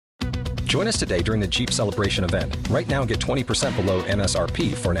Join us today during the Jeep Celebration event. Right now, get 20% below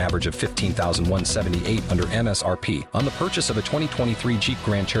MSRP for an average of $15,178 under MSRP on the purchase of a 2023 Jeep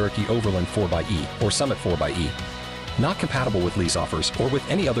Grand Cherokee Overland 4xE or Summit 4xE. Not compatible with lease offers or with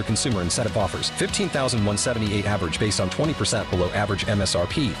any other consumer incentive offers. $15,178 average based on 20% below average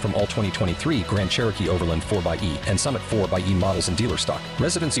MSRP from all 2023 Grand Cherokee Overland 4xE and Summit 4xE models in dealer stock.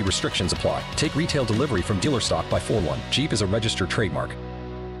 Residency restrictions apply. Take retail delivery from dealer stock by 4/1. Jeep is a registered trademark.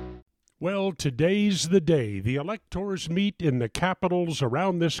 Well, today's the day. The electors meet in the capitals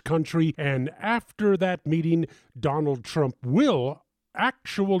around this country, and after that meeting, Donald Trump will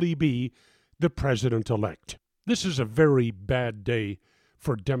actually be the president-elect. This is a very bad day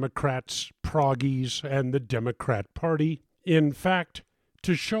for Democrats, proggies, and the Democrat Party. In fact,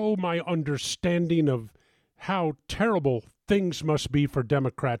 to show my understanding of how terrible things must be for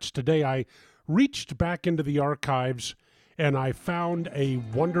Democrats today, I reached back into the archives and I found a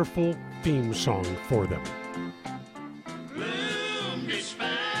wonderful theme song for them. Gloom,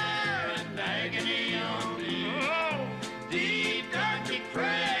 despair, and agony on me. Deep, dark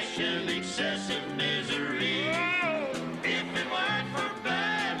depression, excessive misery. If it weren't for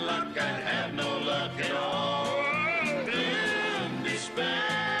bad luck, I'd have no luck at all. Gloom,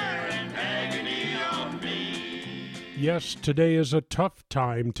 despair, and agony on me. Yes, today is a tough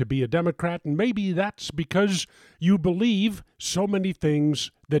time to be a Democrat, and maybe that's because you believe so many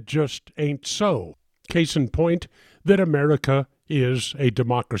things that just ain't so. Case in point, that America is a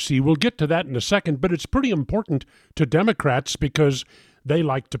democracy. We'll get to that in a second, but it's pretty important to Democrats because they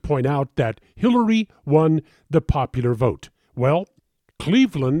like to point out that Hillary won the popular vote. Well,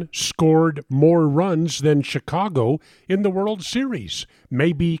 Cleveland scored more runs than Chicago in the World Series.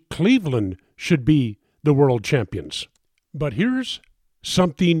 Maybe Cleveland should be the world champions. But here's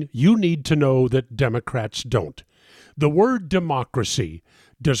something you need to know that Democrats don't. The word democracy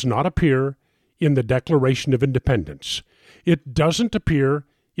does not appear in the Declaration of Independence. It doesn't appear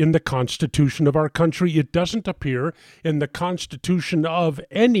in the Constitution of our country. It doesn't appear in the Constitution of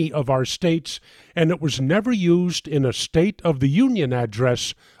any of our states, and it was never used in a State of the Union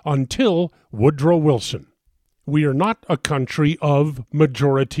address until Woodrow Wilson. We are not a country of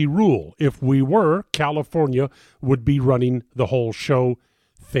majority rule. If we were, California would be running the whole show.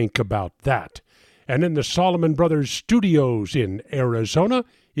 Think about that. And in the Solomon Brothers Studios in Arizona,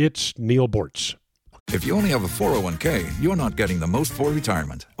 it's Neil Bortz. If you only have a 401k, you're not getting the most for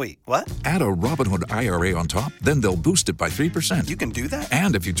retirement. Wait, what? Add a Robinhood IRA on top, then they'll boost it by 3%. You can do that?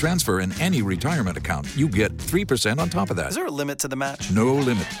 And if you transfer in any retirement account, you get 3% on top of that. Is there a limit to the match? No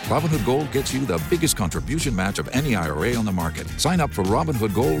limit. Robinhood Gold gets you the biggest contribution match of any IRA on the market. Sign up for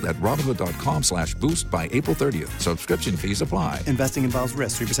Robinhood Gold at Robinhood.com/boost by April 30th. Subscription fees apply. Investing involves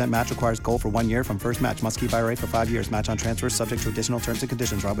risk. 3% match requires gold for 1 year from first match. Must keep IRA for 5 years. Match on transfers subject to additional terms and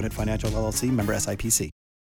conditions. Robinhood Financial LLC, member SIPC.